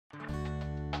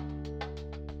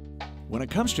When it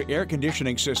comes to air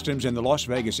conditioning systems in the Las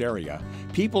Vegas area,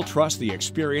 people trust the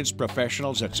experienced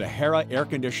professionals at Sahara Air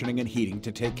Conditioning and Heating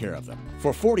to take care of them.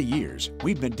 For 40 years,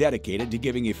 we've been dedicated to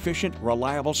giving efficient,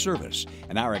 reliable service,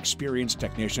 and our experienced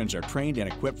technicians are trained and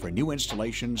equipped for new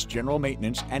installations, general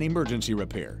maintenance, and emergency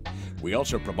repair. We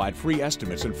also provide free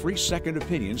estimates and free second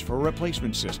opinions for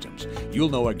replacement systems. You'll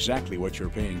know exactly what you're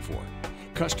paying for.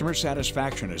 Customer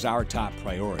satisfaction is our top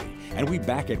priority, and we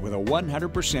back it with a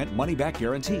 100% money-back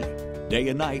guarantee. Day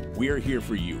and night, we're here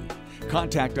for you.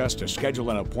 Contact us to schedule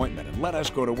an appointment and let us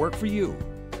go to work for you.